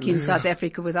 Aren't we lucky in South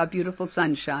Africa with our beautiful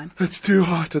sunshine? It's too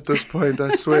hot at this point,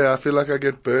 I swear. I feel like I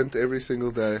get burnt every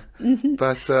single day.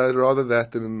 But rather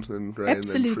that than rain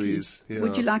and freeze. Yeah.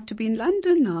 Would you like to be in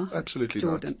London now? Absolutely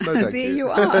Jordan? not. No, thank there you. you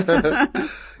are.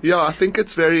 Yeah, I think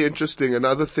it's very interesting.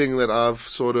 Another thing that I've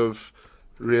sort of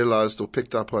realized or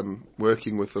picked up on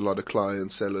working with a lot of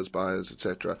clients, sellers, buyers,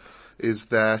 etc., is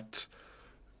that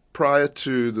prior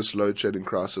to this load shedding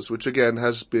crisis, which again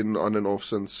has been on and off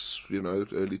since,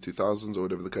 early 2000s or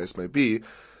whatever the case may be,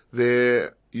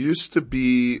 there used to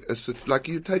be like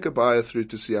you take a buyer through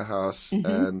to see a house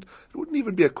and it wouldn't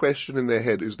even be a question in their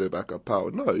head, is there backup power?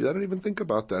 No, they don't even think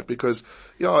about that because,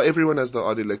 everyone has the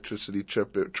odd electricity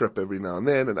trip every now and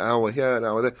then, an hour here, an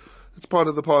hour there. It's part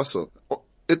of the parcel.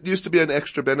 It used to be an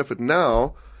extra benefit.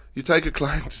 Now, you take a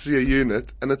client to see a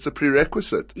unit and it's a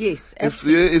prerequisite. Yes,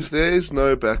 absolutely. If there is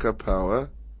no backup power,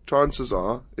 chances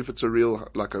are, if it's a real,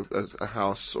 like a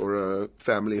house or a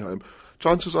family home,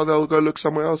 chances are they'll go look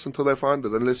somewhere else until they find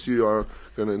it, unless you are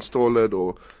going to install it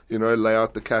or, lay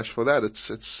out the cash for that.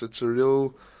 It's a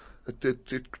real,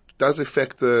 it does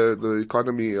affect the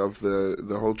economy of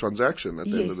the whole transaction at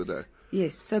the end of the day.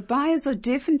 Yes. So buyers are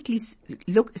definitely,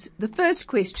 the first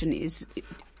question is,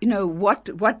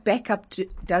 what backup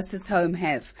does this home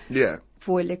have? Yeah.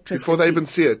 For electricity. Before they even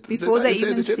see it. Before they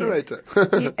even see generator.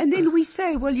 it. And then we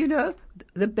say, well,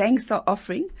 the banks are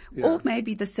offering, or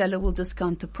maybe the seller will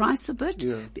discount the price a bit,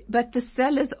 but the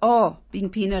sellers are being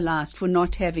penalized for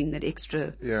not having that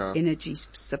extra energy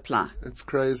supply. It's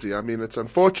crazy. I mean, it's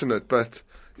unfortunate, but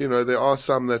there are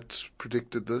some that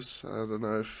predicted this. I don't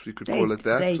know if you could call it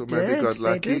that, or maybe got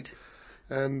lucky.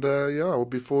 And,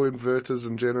 before inverters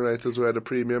and generators were at a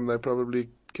premium, they probably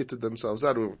kitted themselves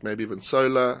out, or maybe even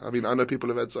solar. I mean, I know people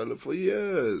have had solar for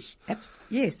years.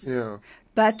 Yes. Yeah.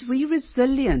 But we're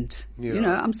resilient.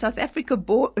 Yeah. I'm South African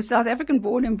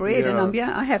born and bred, and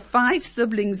I have 5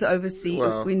 siblings overseas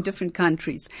in different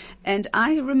countries. And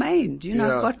I remained,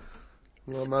 I've got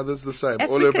my mother's the same.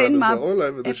 Africa all her brothers are all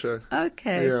over the show.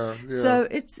 Okay. Yeah. So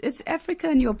it's Africa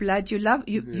in your blood. You love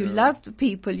the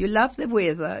people. You love the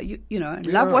weather.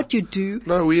 Love what you do.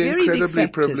 No, we're Very incredibly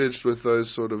privileged with those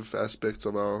sort of aspects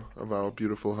of our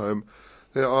beautiful home.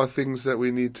 There are things that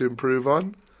we need to improve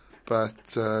on, but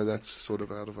that's sort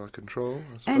of out of our control,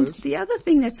 I suppose. And the other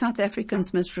thing that South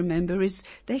Africans must remember is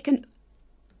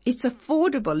it's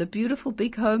affordable. A beautiful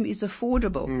big home is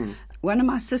affordable. One of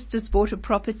my sisters bought a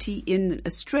property in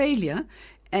Australia,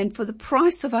 and for the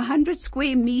price of 100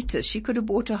 square meters, she could have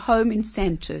bought a home in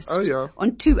Sandhurst. Oh, yeah.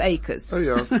 On 2 acres. Oh,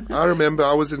 yeah. I remember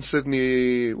I was in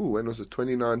Sydney, when was it?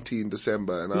 2019,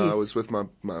 December, and I was with my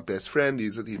best friend. He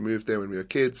moved there when we were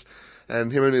kids.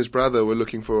 And him and his brother were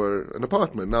looking for an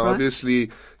apartment. Now,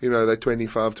 obviously, they're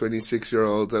 25,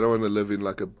 26-year-olds. They don't want to live in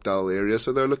like a dull area.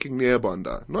 So they're looking near Bondi.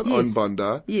 Not on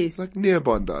Bondi. Yes. Like near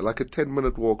Bondi. Like a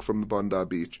 10-minute walk from the Bondi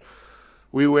beach.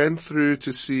 We went through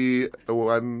to see I call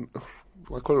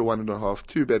it 1.5,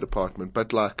 2-bed apartment,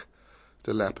 but like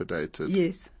dilapidated.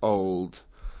 Yes. Old.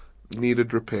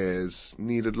 Needed repairs.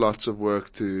 Needed lots of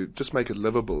work to just make it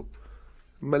livable.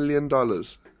 $1 million.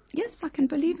 Yes, I can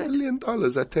believe it. $1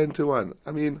 million at 10 to 1.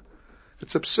 I mean,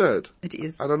 it's absurd. It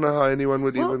is. I don't know how anyone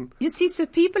would even... You see, so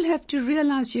people have to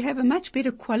realize you have a much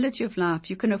better quality of life.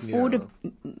 You can afford a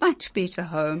much better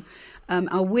home.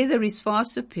 Our weather is far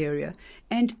superior.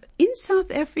 And in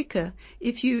South Africa,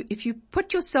 if you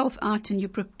put yourself out and you're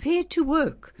prepared to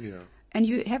work, and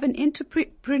you have an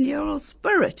entrepreneurial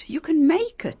spirit, you can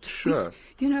make it. Sure.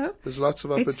 There's lots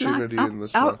of opportunity in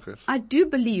this market. I do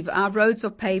believe our roads are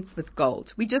paved with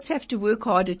gold. We just have to work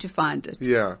harder to find it.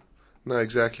 Yeah. No,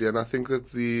 exactly. And I think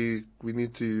that we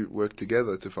need to work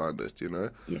together to find it,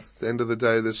 Yes. At the end of the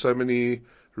day, there's so many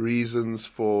reasons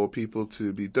for people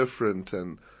to be different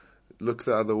and look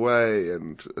the other way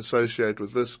and associate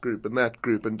with this group and that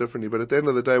group and differently. But at the end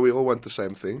of the day, we all want the same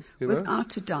thing,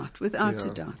 Without a doubt.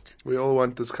 We all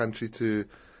want this country to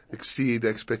exceed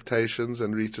expectations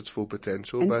and reach its full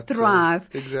potential. And thrive.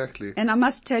 Exactly. And I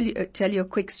must tell you a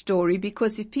quick story,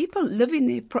 because if people live in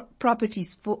their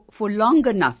properties for long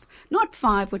enough, not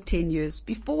 5 or 10 years,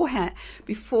 before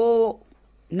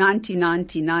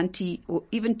 1990, or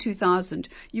even 2000,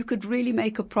 you could really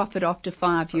make a profit after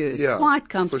 5 years, quite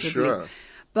comfortably. For sure.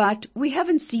 But we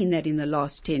haven't seen that in the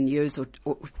last 10 years or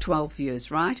 12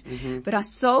 years, right? Mm-hmm. But I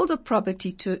sold a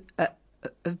property to a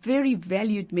very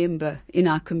valued member in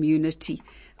our community.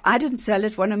 I didn't sell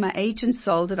it. One of my agents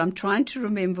sold it. I'm trying to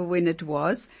remember when it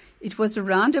was. It was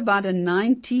around about in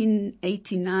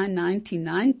 1989,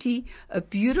 1990, a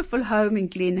beautiful home in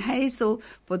Glen Hazel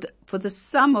for the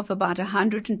sum of about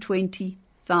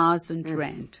 120,000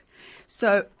 rand.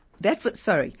 So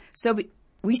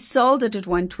we sold it at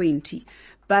 120,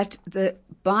 but the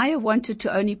buyer wanted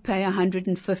to only pay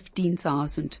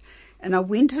 115,000. And I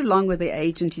went along with the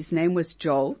agent, his name was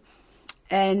Joel,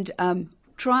 and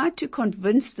tried to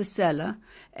convince the seller,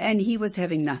 and he was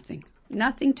having nothing.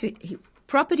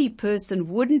 Property person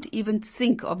wouldn't even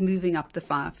think of moving up the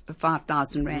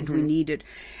 5,000 rand we needed.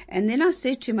 And then I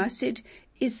said to him,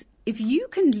 if you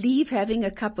can leave having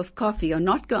a cup of coffee or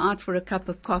not go out for a cup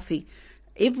of coffee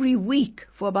every week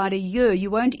for about a year,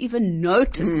 you won't even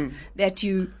notice that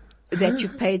you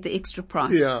paid the extra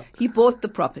price. Yeah. He bought the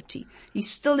property. He's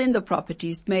still in the property.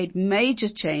 He's made major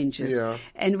changes. Yeah.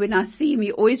 And when I see him,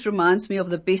 he always reminds me of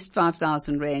the best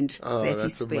 5,000 rand that he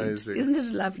that's spent. amazing. Isn't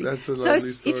it lovely? That's a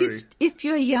lovely story. If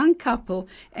you're a young couple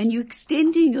and you're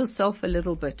extending yourself a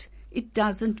little bit, it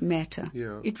doesn't matter.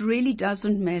 Yeah. It really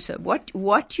doesn't matter.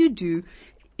 What you do,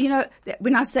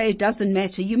 when I say it doesn't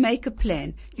matter, you make a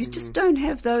plan. You just don't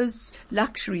have those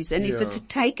luxuries. And if it's a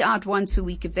takeout once a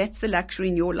week, if that's the luxury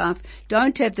in your life,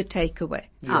 don't have the takeaway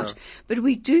out. But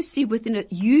we do see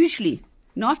usually,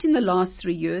 not in the last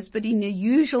 3 years, but in a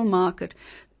usual market,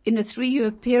 in a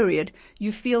 3-year period,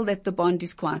 you feel that the bond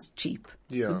is quite cheap.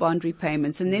 The bond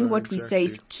repayments. And then we say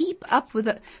is keep up with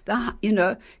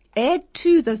add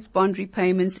to those bond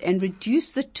repayments and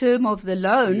reduce the term of the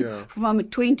loan from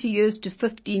 20 years to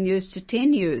 15 years to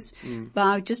 10 years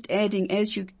by just adding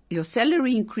as your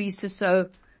salary increases, so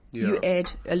you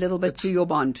add a little bit to your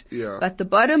bond. But the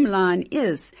bottom line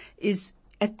is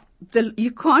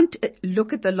you can't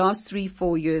look at the last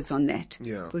 3-4 years on that.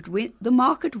 But when the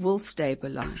market will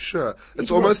stabilize. Sure. It's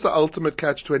almost the ultimate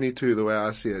catch-22 the way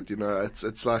I see it.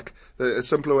 It's like a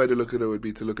simpler way to look at it would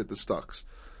be to look at the stocks.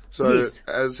 So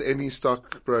as any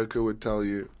stockbroker would tell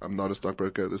you, I'm not a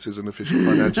stockbroker, this isn't official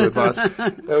financial advice,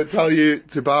 they would tell you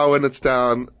to buy when it's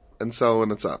down and sell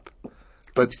when it's up.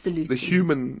 But the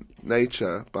human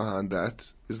nature behind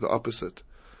that is the opposite.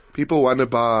 People want to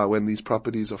buy when these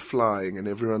properties are flying and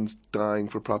everyone's dying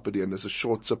for property and there's a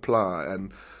short supply,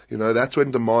 and that's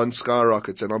when demand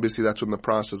skyrockets, and obviously that's when the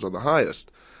prices are the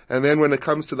highest. And then when it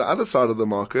comes to the other side of the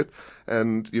market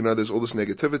and there's all this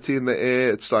negativity in the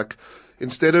air, it's like,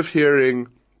 instead of hearing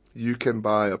you can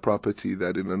buy a property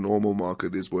that in a normal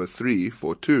market is worth 3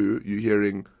 for 2, you're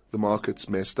hearing the market's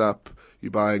messed up, you're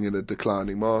buying in a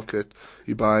declining market,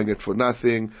 you're buying it for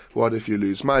nothing, what if you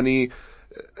lose money?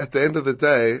 At the end of the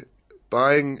day,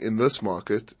 buying in this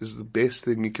market is the best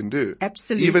thing you can do.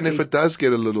 Absolutely. Even if it does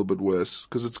get a little bit worse,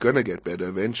 because it's going to get better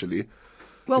eventually.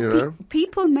 Well,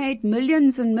 people made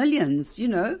millions and millions,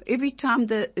 every time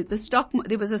there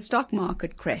was a stock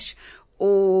market crash.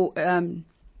 Or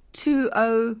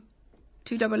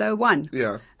 2001.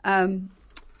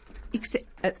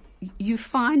 You're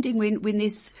finding when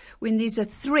there's a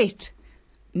threat,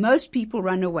 most people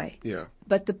run away.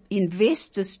 But the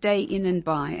investors stay in and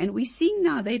buy. And we're seeing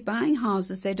now they're buying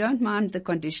houses. They don't mind the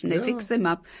condition. They fix them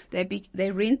up. They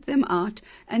rent them out.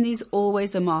 And there's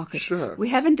always a market. Sure. We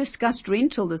haven't discussed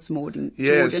rental this morning,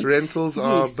 Yes, Jordan. rentals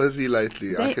are busy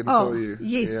lately, I can tell you.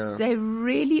 Yes, they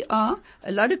really are.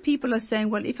 A lot of people are saying,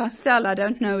 well, if I sell, I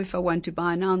don't know if I want to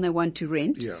buy now, and they want to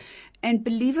rent. And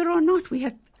believe it or not, we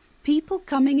have people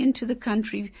coming into the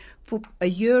country for a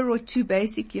year or two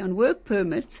basically on work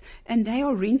permits, and they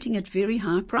are renting at very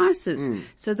high prices.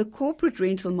 So the corporate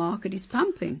rental market is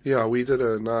pumping. Yeah, we did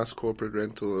a nice corporate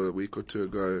rental a week or two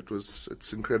ago.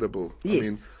 It's incredible. Yes. I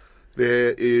mean,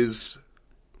 there is,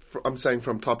 I'm saying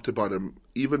from top to bottom,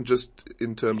 even just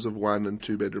in terms of 1 and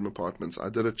 2 bedroom apartments. I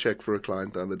did a check for a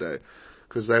client the other day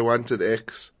because they wanted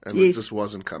X and it just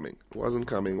wasn't coming. Wasn't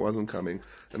coming.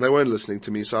 And they weren't listening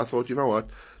to me. So I thought, you know what?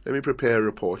 Let me prepare a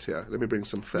report here. Let me bring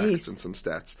some facts and some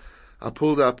stats. I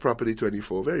pulled up Property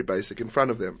 24, very basic, in front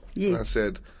of them. Yes. And I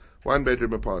said, 1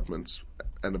 bedroom apartments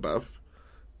and above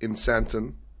in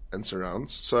Sandton and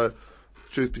surrounds. So,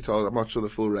 truth be told, I'm not sure the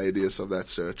full radius of that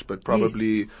search, but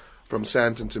probably from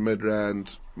Sandton to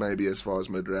Midrand, maybe as far as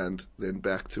Midrand, then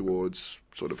back towards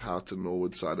sort of Houghton,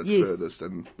 Norwood side at furthest,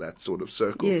 and that sort of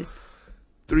circle. Yes.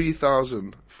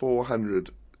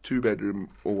 3,400 2-bedroom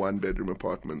or 1-bedroom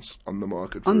apartments on the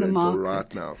market for rental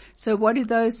right now. So what do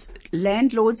those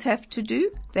landlords have to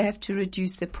do? They have to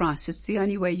reduce the price. It's the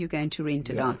only way you're going to rent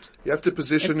it out. You have to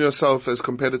position yourself as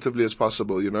competitively as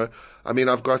possible, you know. I mean,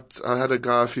 I had a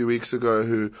guy a few weeks ago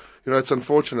who, you know, it's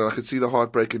unfortunate. I could see the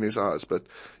heartbreak in his eyes, but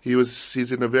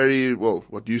he's in a very,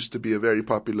 what used to be a very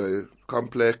popular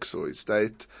complex or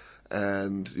estate.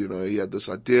 And, you know, he had this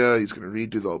idea, he's going to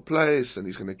redo the whole place and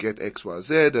he's going to get X, Y,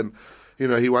 Z. And, you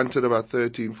know, he wanted about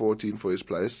 13, 14 for his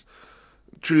place.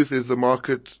 Truth is, the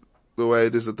market, the way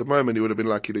it is at the moment, he would have been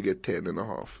lucky to get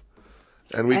 10.5.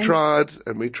 And we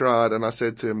tried, and I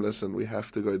said to him, listen, we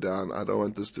have to go down. I don't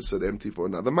want this to sit empty for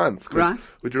another month. Right.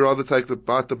 Would you rather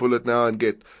bite the bullet now and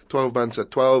get 12 months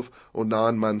at 12 or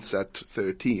 9 months at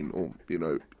 13, or, you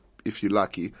know, if you're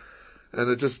lucky? And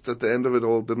it just, at the end of it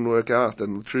all, didn't work out.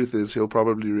 And the truth is, he'll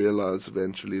probably realize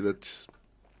eventually that,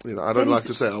 you know, I don't like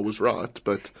to say I was right,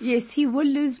 but... Yes, he will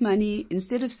lose money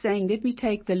instead of saying, let me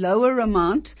take the lower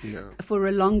amount for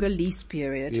a longer lease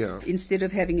period instead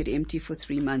of having it empty for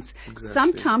 3 months. Exactly.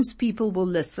 Sometimes people will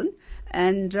listen,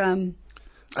 and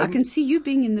I can see you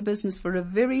being in the business for a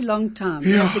very long time.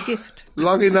 You have the gift.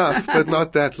 Long enough, but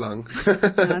not that long.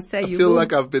 I feel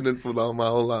like I've been in for my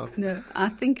whole life. No, I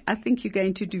think you're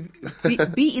going to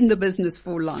be in the business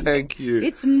for long. Thank you.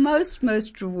 It's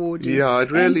most rewarding. Yeah,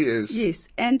 it really is. Yes,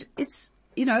 and it's,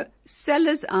 you know,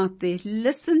 sellers out there,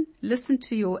 listen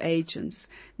to your agents.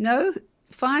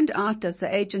 Find out, does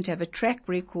the agent have a track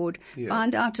record?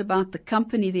 Find out about the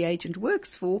company the agent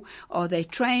works for. Are they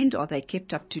trained? Are they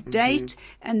kept up to date?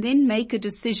 And then make a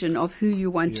decision of who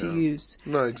you want to use.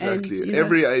 No, exactly. And,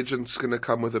 every agent's going to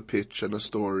come with a pitch and a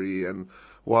story and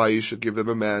why you should give them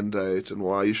a mandate and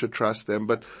why you should trust them.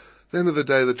 But at the end of the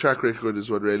day, the track record is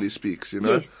what really speaks, you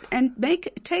know? Yes. And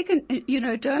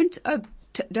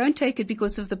don't take it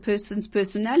because of the person's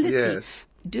personality. Yes.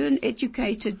 Do an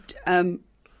educated,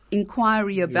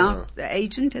 inquiry about the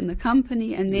agent and the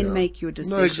company, and then make your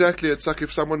decision. No, exactly. It's like if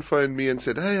someone phoned me and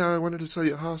said, hey, I wanted to sell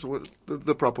your house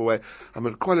the proper way. I'm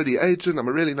a quality agent. I'm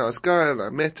a really nice guy, and I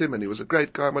met him, and he was a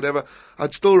great guy, and whatever.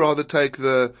 I'd still rather take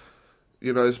the,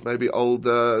 you know, maybe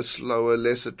older, slower,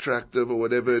 less attractive, or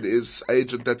whatever it is,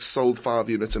 agent that's sold 5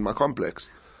 units in my complex.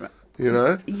 You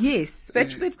know? Yes,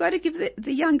 but we've got to give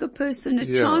the younger person a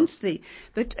chance there.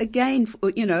 But again,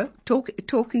 you know,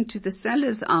 talking to the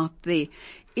sellers out there,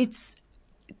 it's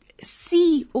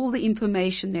see all the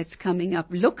information that's coming up.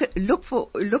 Look for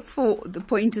the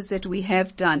pointers that we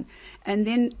have done, and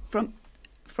then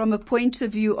from a point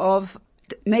of view of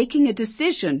making a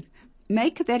decision.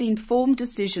 Make that informed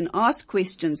decision, ask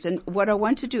questions. And what I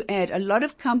wanted to add, a lot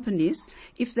of companies,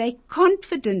 if they're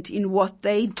confident in what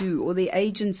they do or the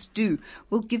agents do,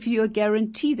 will give you a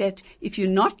guarantee that if you're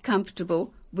not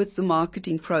comfortable with the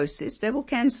marketing process, they will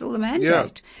cancel the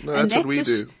mandate. Yeah, no, that's what we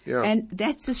do. Yeah. And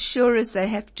that's as sure as they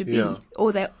have to be,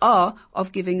 or they are,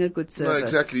 of giving a good service. No,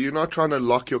 exactly. You're not trying to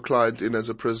lock your client in as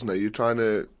a prisoner. You're trying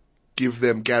to give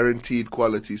them guaranteed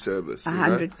quality service.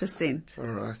 100%. All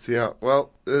right. Yeah.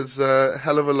 Well, there's a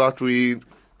hell of a lot we,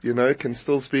 you know, can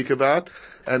still speak about.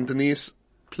 And Denese,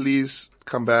 please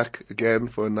come back again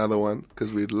for another one,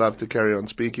 because we'd love to carry on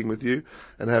speaking with you,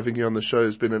 and having you on the show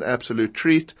has been an absolute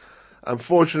treat.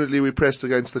 Unfortunately, we pressed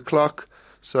against the clock.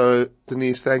 So,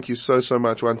 Denese, thank you so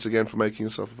much once again for making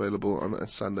yourself available on a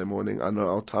Sunday morning. I know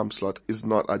our time slot is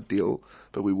not ideal,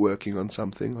 but we're working on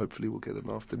something. Hopefully we'll get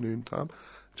an afternoon time.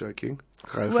 Joking.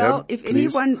 Well, if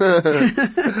anyone,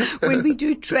 when we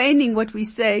do training, what we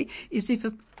say is if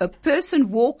a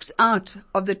person walks out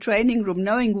of the training room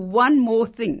knowing one more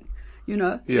thing,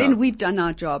 then we've done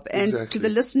our job. And to the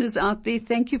listeners out there,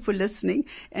 thank you for listening.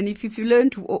 And if you learn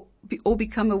to or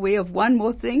become aware of one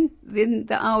more thing, then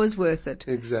the hour's worth it.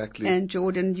 Exactly. And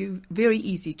Jordan, you're very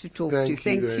easy to talk to.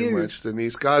 Thank you very much,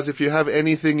 Denise. Guys, if you have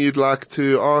anything you'd like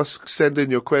to ask, send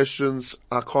in your questions.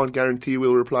 I can't guarantee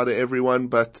we'll reply to everyone,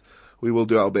 but we will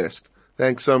do our best.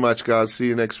 Thanks so much, guys. See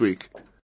you next week.